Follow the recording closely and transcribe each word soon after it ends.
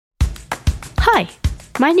Hi,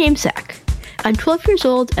 my name's Zach. I'm 12 years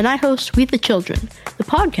old and I host We the Children, the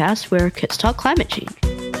podcast where kids talk climate change.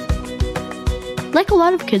 Like a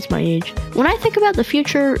lot of kids my age, when I think about the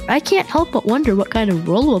future, I can't help but wonder what kind of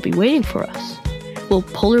world will be waiting for us. Will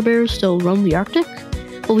polar bears still roam the Arctic?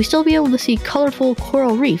 Will we still be able to see colorful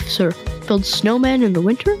coral reefs or build snowmen in the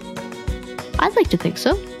winter? I'd like to think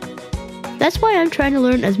so. That's why I'm trying to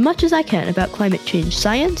learn as much as I can about climate change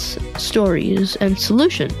science, stories, and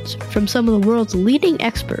solutions from some of the world's leading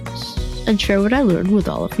experts, and share what I learned with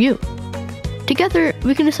all of you. Together,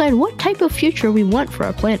 we can decide what type of future we want for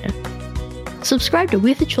our planet. Subscribe to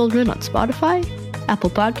We the Children on Spotify, Apple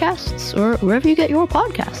Podcasts, or wherever you get your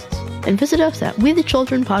podcasts, and visit us at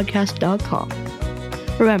wethechildrenpodcast.com.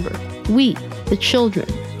 Remember, we, the children,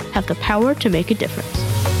 have the power to make a difference.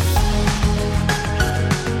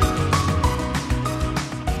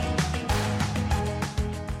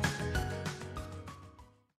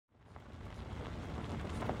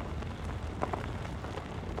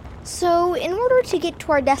 So, in order to get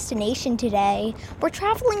to our destination today, we're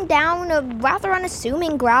traveling down a rather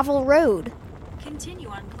unassuming gravel road. Continue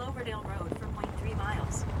on Cloverdale Road for 0.3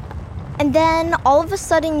 miles. And then, all of a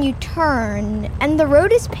sudden, you turn, and the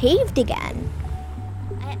road is paved again.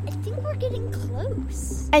 I think we're getting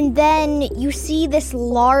close. And then, you see this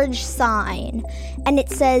large sign, and it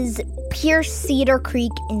says, Pierce Cedar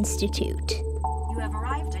Creek Institute. You have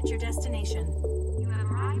arrived at your destination.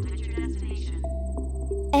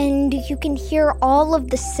 And you can hear all of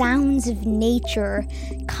the sounds of nature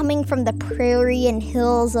coming from the prairie and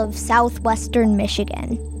hills of southwestern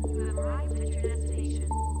Michigan.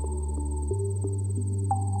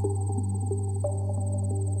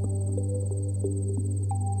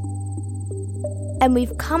 And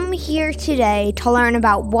we've come here today to learn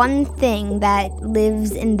about one thing that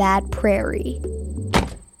lives in that prairie.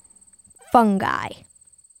 Fungi.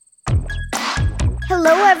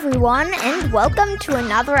 Hello everyone, and welcome to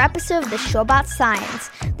another episode of the show about science.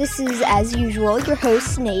 This is, as usual, your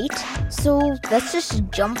host, Nate. So let's just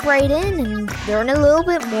jump right in and learn a little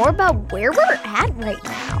bit more about where we're at right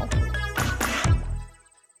now.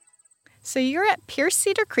 So you're at Pierce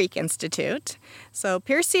Cedar Creek Institute. So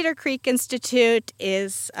Pierce Cedar Creek Institute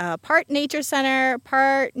is part nature center,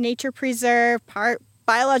 part nature preserve, part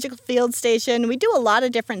biological field station. We do a lot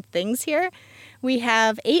of different things here. We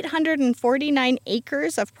have 849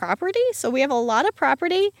 acres of property, so we have a lot of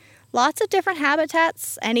property, lots of different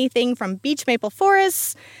habitats, anything from beech maple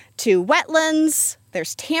forests to wetlands.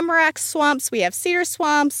 There's tamarack swamps, we have cedar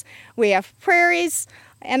swamps, we have prairies,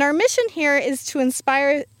 and our mission here is to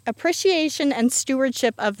inspire appreciation and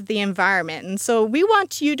stewardship of the environment. And so we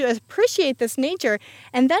want you to appreciate this nature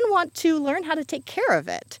and then want to learn how to take care of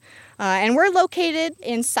it. And we're located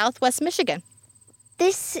in southwest Michigan.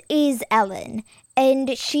 This is Ellen,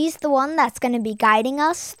 and she's the one that's going to be guiding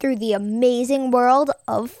us through the amazing world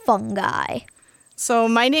of fungi. So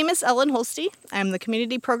my name is Ellen Holste. I'm the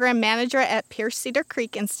Community Program Manager at Pierce Cedar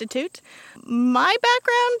Creek Institute. My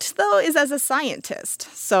background, though, is as a scientist.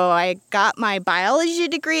 So I got my biology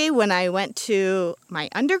degree when I went to my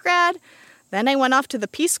undergrad. Then I went off to the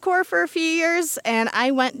Peace Corps for a few years, and I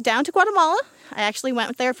went down to Guatemala. I actually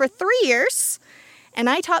went there for 3 years, and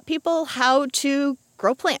I taught people how to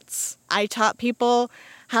grow plants. I taught people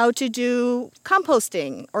how to do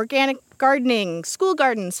composting, organic gardening, school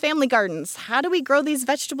gardens, family gardens. How do we grow these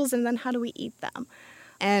vegetables and then how do we eat them?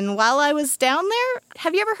 And while I was down there,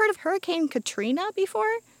 have you ever heard of Hurricane Katrina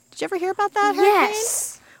before? Did you ever hear about that hurricane?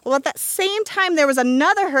 Yes. Well, at that same time, there was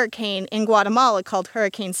another hurricane in Guatemala called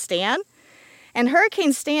Hurricane Stan. And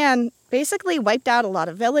Hurricane Stan basically wiped out a lot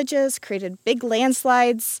of villages, created big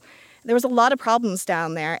landslides. There was a lot of problems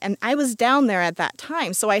down there, and I was down there at that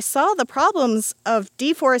time. So I saw the problems of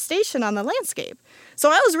deforestation on the landscape. So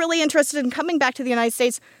I was really interested in coming back to the United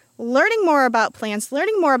States, learning more about plants,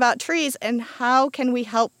 learning more about trees, and how can we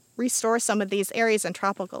help restore some of these areas and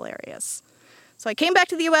tropical areas. So I came back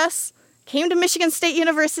to the U.S., came to Michigan State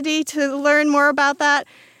University to learn more about that.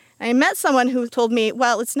 I met someone who told me,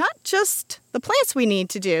 well, it's not just the plants we need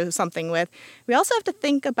to do something with. We also have to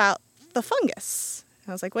think about the fungus.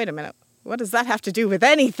 I was like, wait a minute, what does that have to do with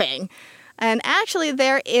anything? And actually,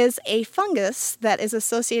 there is a fungus that is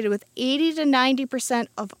associated with 80 to 90%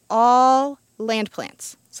 of all land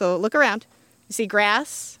plants. So look around. You see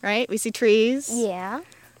grass, right? We see trees. Yeah.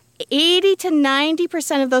 80 to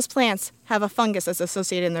 90% of those plants have a fungus that's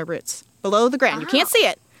associated in their roots below the ground. Wow. You can't see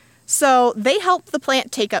it. So they help the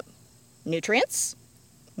plant take up nutrients,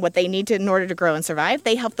 what they need to in order to grow and survive.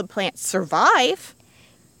 They help the plant survive.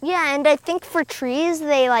 Yeah, and I think for trees,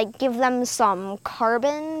 they give them some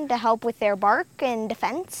carbon to help with their bark and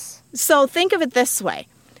defense. So think of it this way.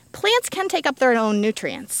 plants can take up their own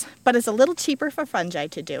nutrients, but it's a little cheaper for fungi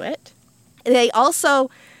to do it. They also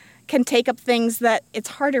can take up things that it's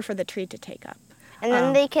harder for the tree to take up. And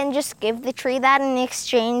then they can just give the tree that in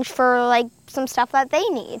exchange for, like, some stuff that they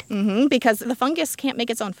need. Because the fungus can't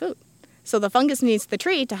make its own food. So the fungus needs the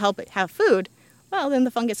tree to help it have food. Well, then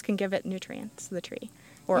the fungus can give it nutrients, the tree,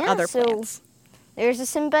 or other plants. There's a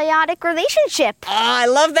symbiotic relationship. Oh, I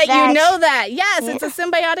love that you know that. Yes, it's a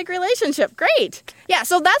symbiotic relationship. Great. Yeah,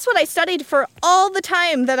 so that's what I studied for all the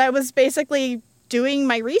time that I was basically doing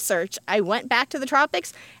my research. I went back to the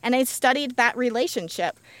tropics and I studied that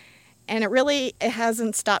relationship. And it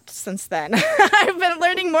hasn't stopped since then. I've been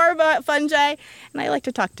learning more about fungi, and I like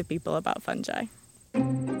to talk to people about fungi.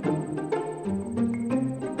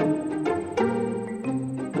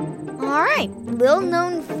 All right, little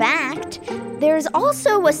known fact, there's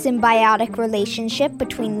also a symbiotic relationship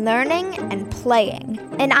between learning and playing.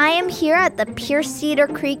 And I am here at the Pierce Cedar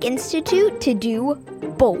Creek Institute to do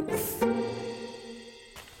both.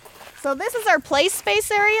 So this is our play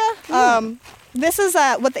space area. This is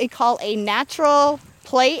what they call a natural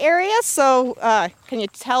play area. So can you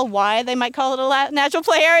tell why they might call it a natural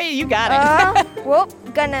play area? You got it. Well,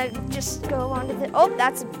 gonna just go on to the... Oh,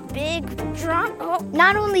 that's a big drum. Oh.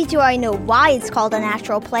 Not only do I know why it's called a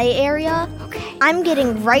natural play area, I'm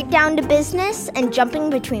getting right down to business and jumping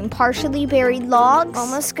between partially buried logs.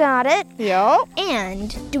 Almost got it. Yep.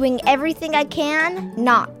 And doing everything I can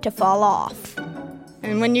not to fall off.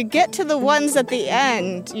 And when you get to the ones at the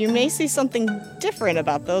end, you may see something different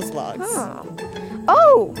about those logs.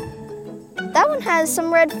 Oh, that one has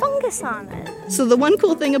some red fungus on it. So the one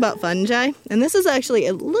cool thing about fungi, and this is actually,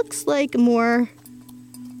 it looks like more,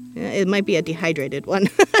 it might be a dehydrated one.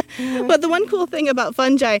 But the one cool thing about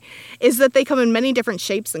fungi is that they come in many different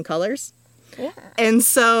shapes and colors. Yeah. And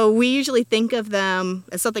so we usually think of them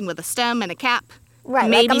as something with a stem and a cap.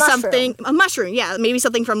 Right, maybe like a mushroom, yeah. Maybe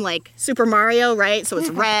something from like Super Mario, right? So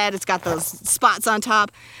it's red, it's got those spots on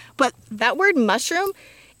top. But that word mushroom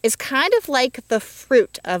is kind of like the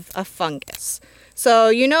fruit of a fungus. So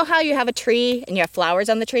you know how you have a tree and you have flowers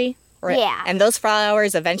on the tree? Right? Yeah. And those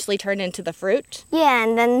flowers eventually turn into the fruit? Yeah,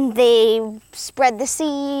 and then they spread the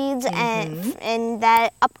seeds and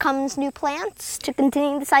that up comes new plants to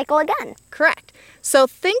continue the cycle again. Correct. So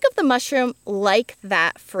think of the mushroom like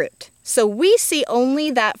that fruit. So we see only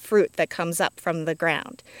that fruit that comes up from the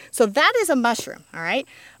ground. So that is a mushroom, all right?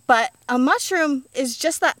 But a mushroom is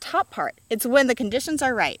just that top part. It's when the conditions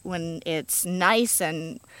are right, when it's nice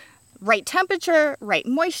and right temperature, right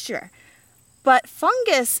moisture. But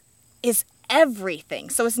fungus is everything.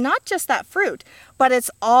 So it's not just that fruit, but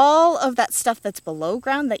it's all of that stuff that's below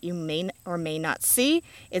ground that you may or may not see.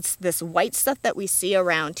 It's this white stuff that we see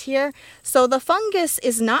around here. So the fungus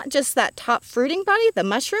is not just that top fruiting body, the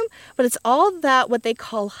mushroom, but it's all that what they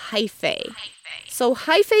call hyphae. So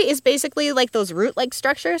hyphae is basically like those root-like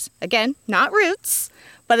structures. Again, not roots,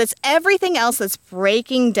 but it's everything else that's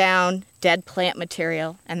breaking down dead plant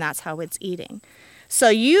material, and that's how it's eating. So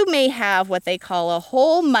you may have what they call a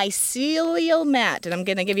whole mycelial mat, and I'm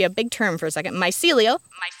going to give you a big term for a second, mycelium,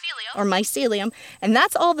 and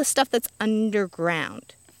that's all the stuff that's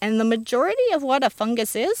underground. And the majority of what a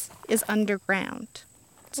fungus is underground.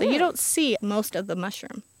 So you don't see most of the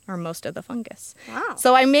mushroom or most of the fungus. Wow.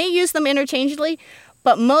 So I may use them interchangeably,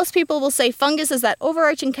 but most people will say fungus is that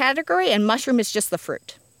overarching category and mushroom is just the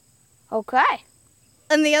fruit. Okay.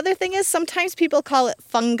 And the other thing is sometimes people call it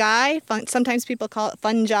fungi, sometimes people call it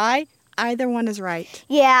fungi. Either one is right.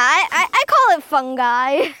 Yeah, I call it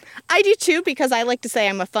fungi. I do too, because I like to say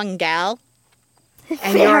I'm a fungal.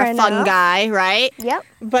 And you're a fungi, right? Yep.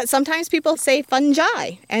 But sometimes people say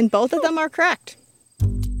fungi, and both of them are correct.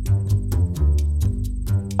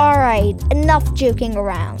 All right, enough joking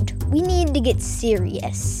around. We need to get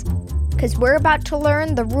serious, because we're about to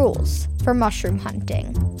learn the rules for mushroom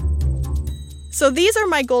hunting. So these are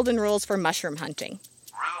my golden rules for mushroom hunting.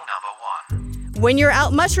 Rule number 1. When you're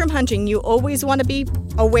out mushroom hunting, you always want to be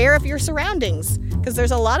aware of your surroundings, because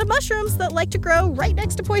there's a lot of mushrooms that like to grow right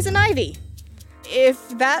next to poison ivy.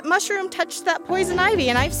 If that mushroom touched that poison ivy,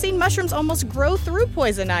 and I've seen mushrooms almost grow through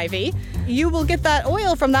poison ivy, you will get that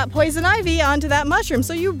oil from that poison ivy onto that mushroom.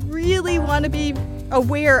 So you really want to be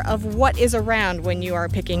aware of what is around when you are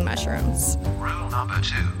picking mushrooms. Rule number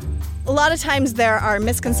 2. A lot of times there are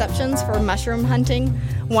misconceptions for mushroom hunting.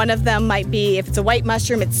 One of them might be if it's a white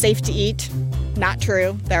mushroom, it's safe to eat. Not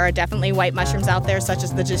true. There are definitely white mushrooms out there, such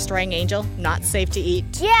as the destroying angel. Not safe to eat.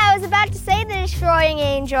 Yeah, I was about to say the destroying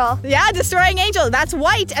angel. Yeah, destroying angel. That's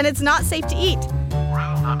white, and it's not safe to eat.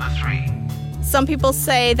 Rule number 3. Some people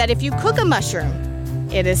say that if you cook a mushroom,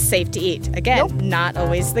 it is safe to eat. Again, not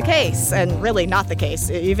always the case, and really not the case.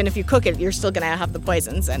 Even if you cook it, you're still going to have the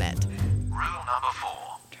poisons in it. Rule number 4.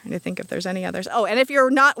 Trying to think if there's any others. Oh, and if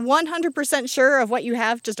you're not 100% sure of what you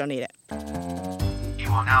have, just don't eat it. You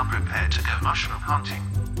are now prepared to go mushroom hunting.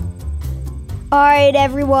 All right,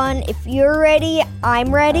 everyone, if you're ready,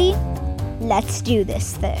 I'm ready. Let's do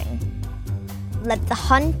this thing. Let the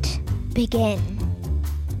hunt begin.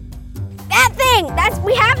 That thing!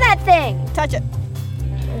 We have that thing! Touch it.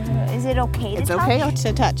 Is it okay to It's touch? okay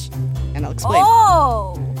to touch. And I'll explain.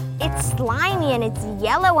 Oh! It's slimy and it's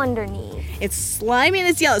yellow underneath. It's slimy and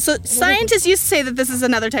it's yellow. So scientists used to say that this is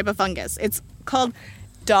another type of fungus. It's called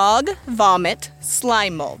dog vomit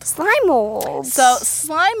slime mold. Slime molds. So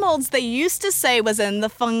slime molds, they used to say, was in the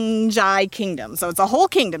fungi kingdom. So it's a whole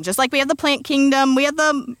kingdom. Just like we have the plant kingdom, we have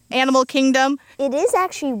the animal kingdom. It is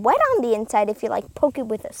actually wet on the inside if you poke it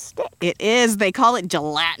with a stick. It is. They call it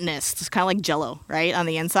gelatinous. It's kind of like Jell-O, right, on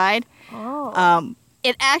the inside. Oh.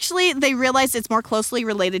 It actually, they realized it's more closely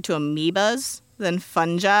related to amoebas than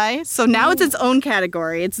fungi. So now it's its own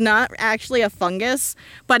category. It's not actually a fungus,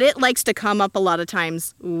 but it likes to come up a lot of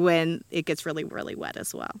times when it gets really, really wet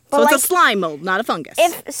as well. So it's a slime mold, not a fungus.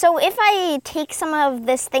 If I take some of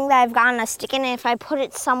this thing that I've gotten a stick in, and if I put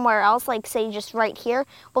it somewhere else, say just right here,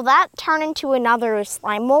 will that turn into another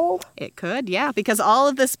slime mold? It could, yeah, because all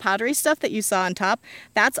of this powdery stuff that you saw on top,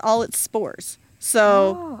 that's all its spores.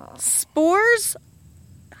 So spores,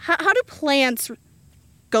 how do plants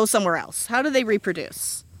go somewhere else? How do they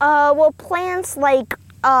reproduce? Well, plants get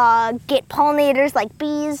pollinators like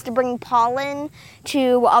bees to bring pollen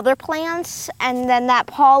to other plants, and then that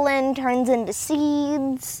pollen turns into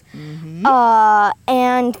seeds,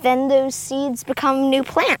 and then those seeds become new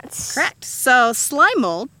plants. Correct. So slime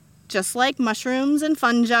mold, just like mushrooms and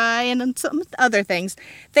fungi and some other things,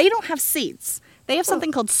 they don't have seeds. They have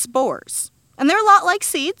something called spores, and they're a lot like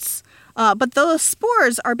seeds. But those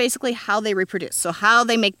spores are basically how they reproduce. So how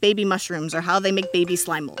they make baby mushrooms or how they make baby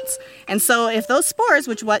slime molds. And so if those spores,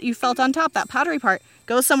 which what you felt on top, that powdery part,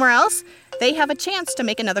 goes somewhere else, they have a chance to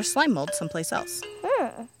make another slime mold someplace else.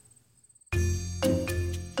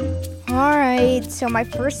 All right, so my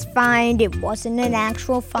first find, it wasn't an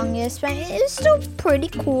actual fungus, but it was still pretty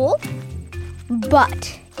cool.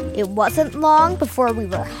 But it wasn't long before we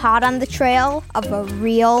were hot on the trail of a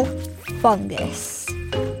real fungus.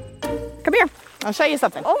 Come here. I'll show you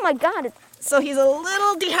something. Oh my God. So he's a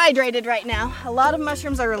little dehydrated right now. A lot of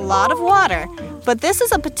mushrooms are a lot of water. But this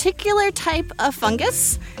is a particular type of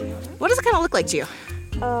fungus. What does it kind of look like to you?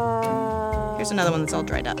 Here's another one that's all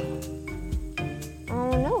dried up. I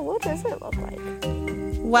don't know. What does it look like?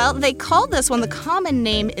 Well, they call this one, the common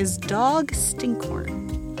name is dog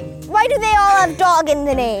stinkhorn. Why do they all have dog in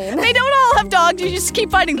the name? They don't all have dogs. You just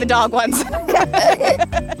keep finding the dog ones.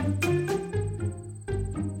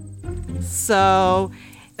 So,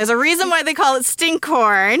 there's a reason why they call it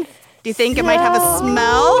stinkhorn. Do you think it might have a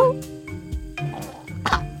smell?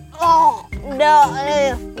 Oh, no.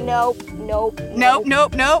 Nope.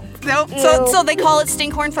 So they call it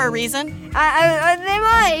stinkhorn for a reason? They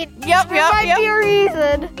might. Yep. There might be a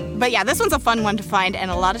reason. But yeah, this one's a fun one to find,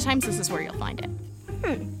 and a lot of times this is where you'll find it.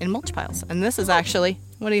 In mulch piles. And this is actually,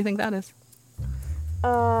 what do you think that is?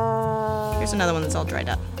 Here's another one that's all dried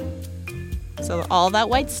up. So all that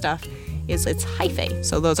white stuff it's hyphae.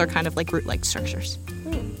 So those are kind of like root-like structures.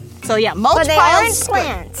 So yeah, mulch piles. But they aren't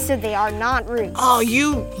plants, so they are not roots. Oh,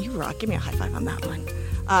 you rock. Give me a high five on that one.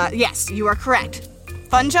 Yes, you are correct.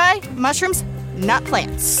 Fungi, mushrooms, not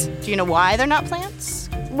plants. Do you know why they're not plants?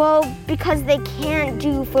 Well, because they can't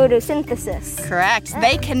do photosynthesis. Correct.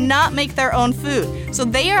 They cannot make their own food. So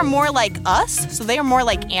they are more like us. So they are more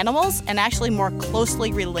like animals and actually more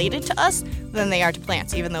closely related to us than they are to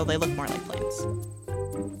plants, even though they look more like plants.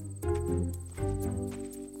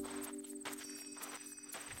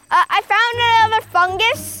 I found another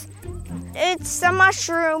fungus. It's a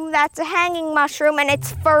mushroom that's a hanging mushroom, and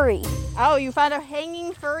it's furry. Oh, you found a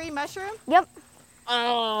hanging furry mushroom? Yep.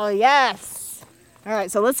 Oh, yes. All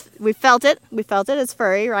right, so we felt it. It's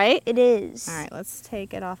furry, right? It is. All right, let's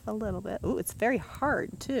take it off a little bit. Ooh, it's very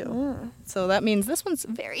hard, too. So that means this one's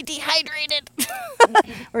very dehydrated.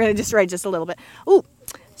 We're going to just write just a little bit. Ooh,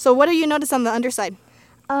 so what do you notice on the underside?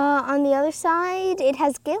 On the other side, it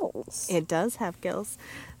has gills. It does have gills.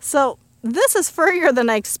 So this is furrier than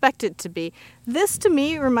I expect it to be. This, to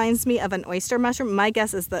me, reminds me of an oyster mushroom. My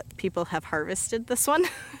guess is that people have harvested this one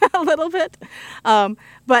a little bit.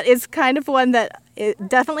 But it's kind of one that it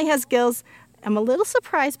definitely has gills. I'm a little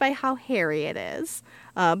surprised by how hairy it is,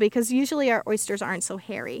 because usually our oysters aren't so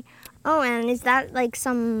hairy. Oh, and is that like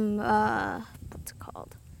some, what's it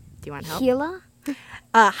called? Do you want help? Gila?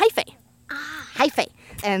 Hyphae. Hyphae.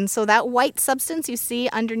 And so that white substance you see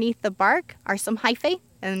underneath the bark are some hyphae.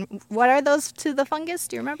 And what are those to the fungus?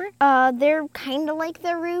 Do you remember? They're kind of like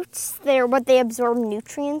the roots. They're what they absorb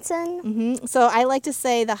nutrients in. So I like to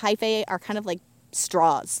say the hyphae are kind of like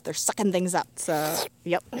straws. They're sucking things up. So,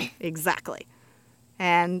 yep, exactly.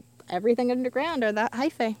 And everything underground are that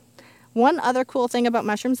hyphae. One other cool thing about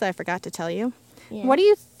mushrooms that I forgot to tell you. Yeah. What do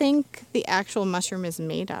you think the actual mushroom is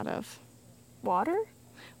made out of? Water?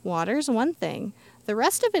 Water's one thing. The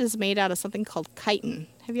rest of it is made out of something called chitin.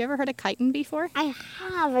 Have you ever heard of chitin before? I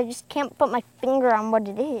have. I just can't put my finger on what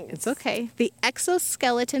it is. It's okay. The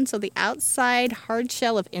exoskeleton, so the outside hard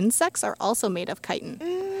shell of insects, are also made of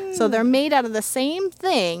chitin. So they're made out of the same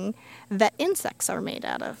thing that insects are made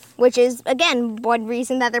out of. Which is, again, one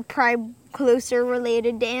reason that they're probably closer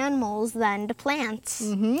related to animals than to plants.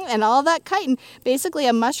 And all that chitin, basically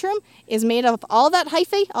a mushroom is made of all that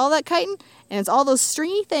hyphae, all that chitin, and it's all those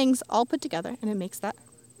stringy things all put together, and it makes that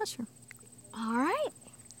mushroom. All right.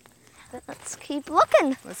 Let's keep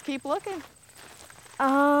looking. Let's keep looking.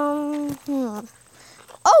 Oh,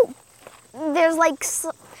 there's like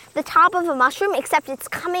the top of a mushroom, except it's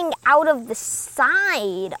coming out of the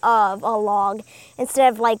side of a log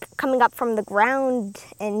instead of like coming up from the ground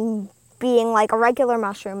and being like a regular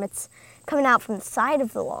mushroom. It's coming out from the side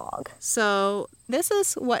of the log. So this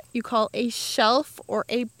is what you call a shelf or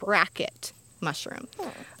a bracket mushroom.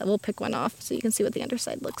 We'll pick one off so you can see what the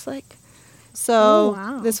underside looks like.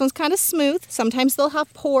 So This one's kind of smooth. Sometimes they'll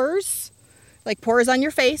have pores, like pores on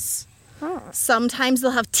your face. Sometimes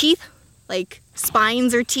they'll have teeth, like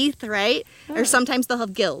spines or teeth, right? Or sometimes they'll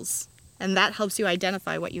have gills, and that helps you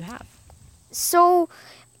identify what you have. So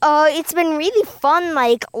it's been really fun,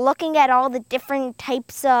 like looking at all the different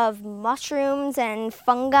types of mushrooms and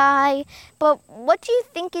fungi. But what do you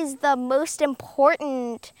think is the most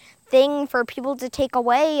important thing for people to take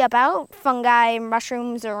away about fungi,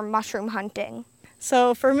 mushrooms, or mushroom hunting?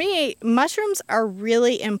 So for me, mushrooms are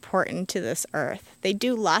really important to this earth. They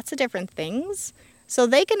do lots of different things. So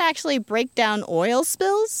they can actually break down oil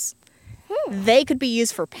spills. They could be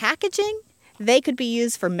used for packaging. They could be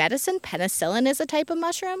used for medicine. Penicillin is a type of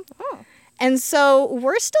mushroom. And so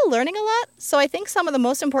we're still learning a lot. So I think some of the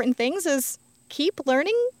most important things is keep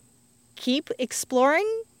learning, keep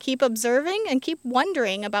exploring, keep observing, and keep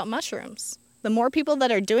wondering about mushrooms. The more people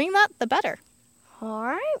that are doing that, the better. All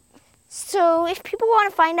right. So if people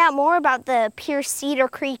want to find out more about the Pierce Cedar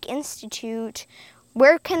Creek Institute,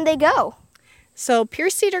 where can they go? So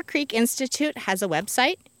Pierce Cedar Creek Institute has a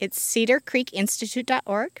website. It's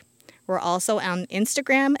cedarcreekinstitute.org. We're also on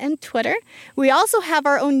Instagram and Twitter. We also have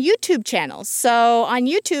our own YouTube channel. So on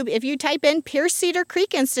YouTube, if you type in Pierce Cedar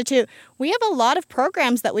Creek Institute, we have a lot of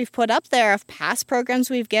programs that we've put up there of past programs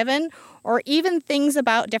we've given, or even things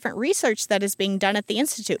about different research that is being done at the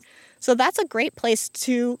Institute. So that's a great place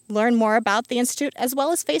to learn more about the Institute, as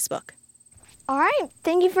well as Facebook. All right.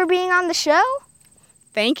 Thank you for being on the show.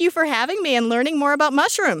 Thank you for having me and learning more about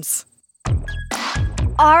mushrooms.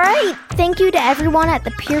 All right. Thank you to everyone at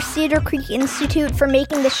the Pierce Cedar Creek Institute for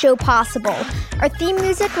making the show possible. Our theme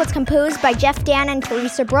music was composed by Jeff Dan and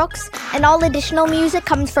Teresa Brooks, and all additional music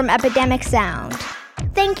comes from Epidemic Sound.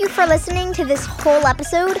 Thank you for listening to this whole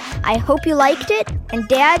episode. I hope you liked it. And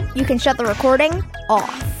Dad, you can shut the recording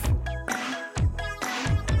off.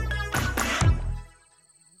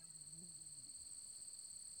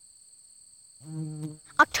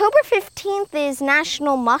 October 15th is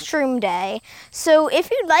National Mushroom Day, so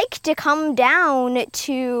if you'd like to come down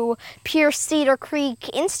to Pierce Cedar Creek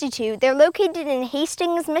Institute, they're located in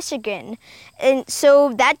Hastings, Michigan, and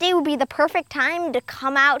so that day would be the perfect time to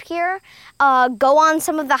come out here, go on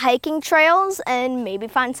some of the hiking trails, and maybe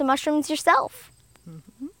find some mushrooms yourself.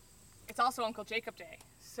 It's also Uncle Jacob Day.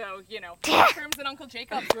 So, mushrooms and Uncle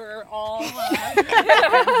Jacob were all...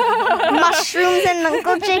 Mushrooms and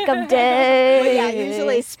Uncle Jacob Day. But yeah,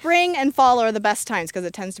 usually spring and fall are the best times because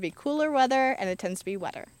it tends to be cooler weather and it tends to be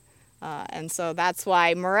wetter. And so that's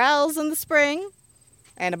why morels in the spring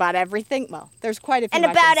and about everything, well, there's quite a few. And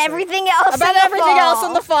about everything else About in the everything fall. else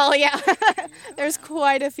in the fall, yeah. There's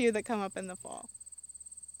quite a few that come up in the fall.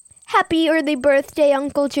 Happy early birthday,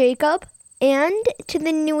 Uncle Jacob. And to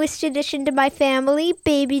the newest addition to my family,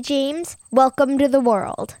 baby James, welcome to the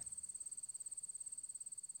world.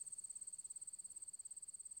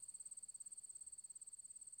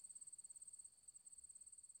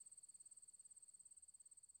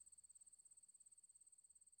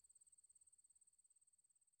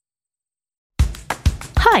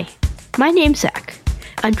 Hi, my name's Zach.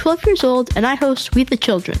 I'm 12 years old and I host We the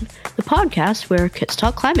Children, the podcast where kids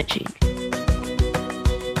talk climate change.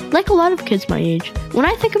 Like a lot of kids my age, when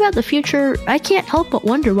I think about the future, I can't help but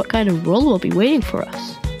wonder what kind of world will be waiting for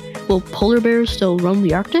us. Will polar bears still roam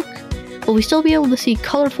the Arctic? Will we still be able to see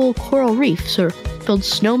colorful coral reefs or build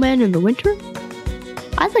snowmen in the winter?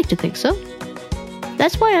 I'd like to think so.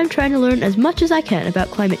 That's why I'm trying to learn as much as I can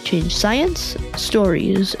about climate change science,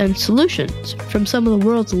 stories, and solutions from some of the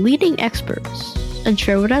world's leading experts, and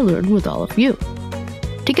share what I learned with all of you.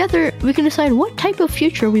 Together, we can decide what type of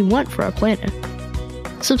future we want for our planet.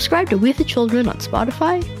 Subscribe to We the Children on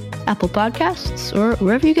Spotify, Apple Podcasts, or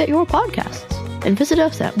wherever you get your podcasts, and visit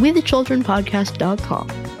us at wethechildrenpodcast.com.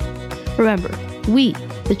 Remember, we,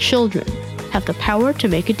 the children, have the power to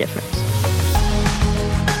make a difference.